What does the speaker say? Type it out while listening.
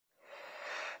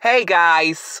Hey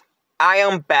guys, I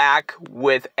am back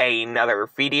with another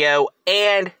video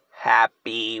and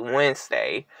happy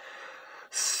Wednesday.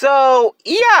 So,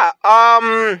 yeah,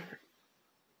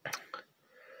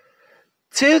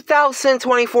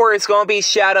 2024 is going to be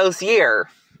Shadow's year.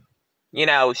 You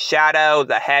know, Shadow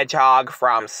the Hedgehog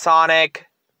from Sonic.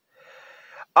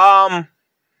 So,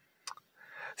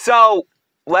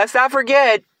 let's not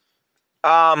forget,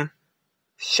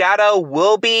 Shadow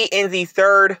will be in the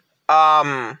third,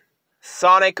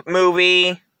 Sonic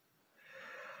movie.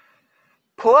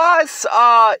 Plus,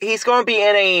 he's going to be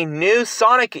in a new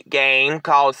Sonic game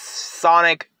called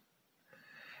Sonic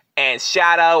and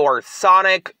Shadow, or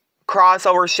Sonic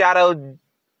Crossover Shadow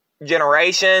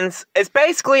Generations. It's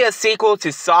basically a sequel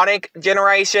to Sonic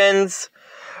Generations.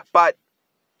 But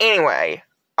anyway,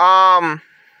 so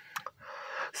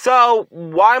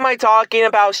why am I talking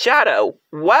about Shadow?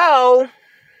 Well,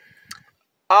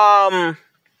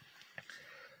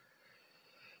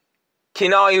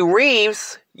 Keanu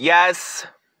Reeves, yes,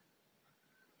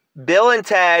 Bill and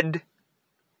Ted,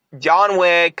 John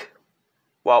Wick,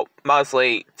 well,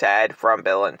 mostly Ted from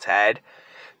Bill and Ted,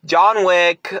 John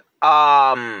Wick,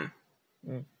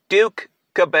 Duke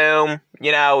Kaboom,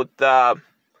 you know,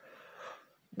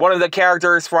 one of the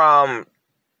characters from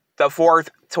the fourth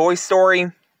Toy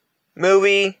Story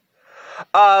movie,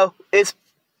 is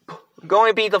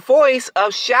going to be the voice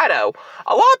of Shadow.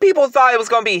 A lot of people thought it was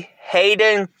going to be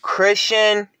Hayden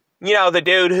Christensen, you know, the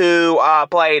dude who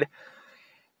played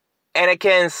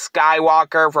Anakin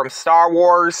Skywalker from Star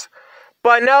Wars.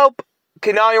 But nope,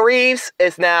 Keanu Reeves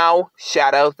is now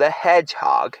Shadow the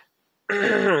Hedgehog.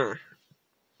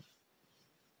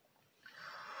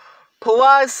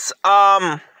 Plus,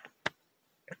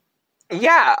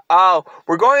 yeah,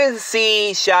 we're going to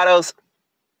see Shadow's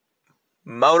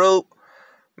motorcycle.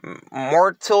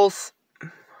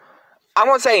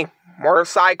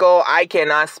 I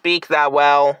cannot speak that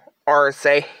well, or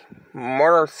say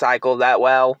motorcycle that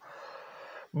well.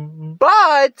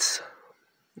 But,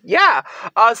 yeah,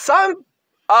 but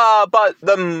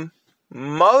the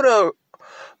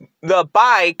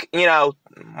bike, you know,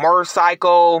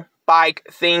 motorcycle bike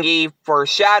thingy for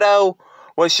Shadow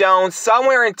was shown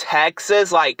somewhere in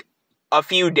Texas, like, a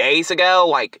few days ago,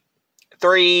 like,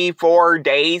 3-4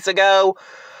 days ago,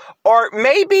 or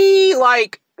maybe,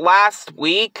 like, last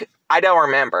week, I don't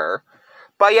remember.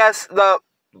 But yes, the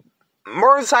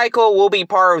motorcycle will be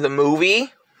part of the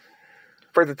movie,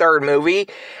 for the third movie,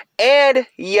 and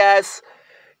yes,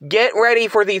 get ready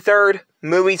for the third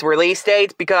movie's release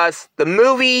date, because the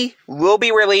movie will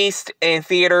be released in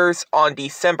theaters on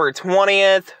December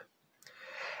 20th,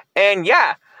 and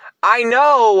yeah, I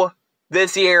know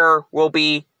this year will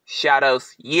be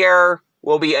Shadow's year,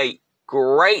 will be a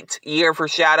great year for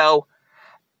Shadow,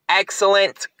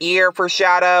 excellent year for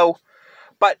Shadow.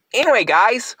 But anyway,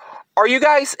 guys, are you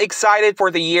guys excited for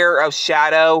the year of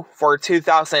Shadow for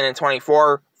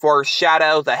 2024 for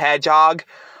Shadow the Hedgehog?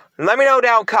 Let me know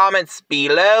down in the comments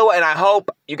below, and I hope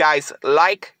you guys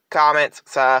like, comment,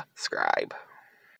 subscribe.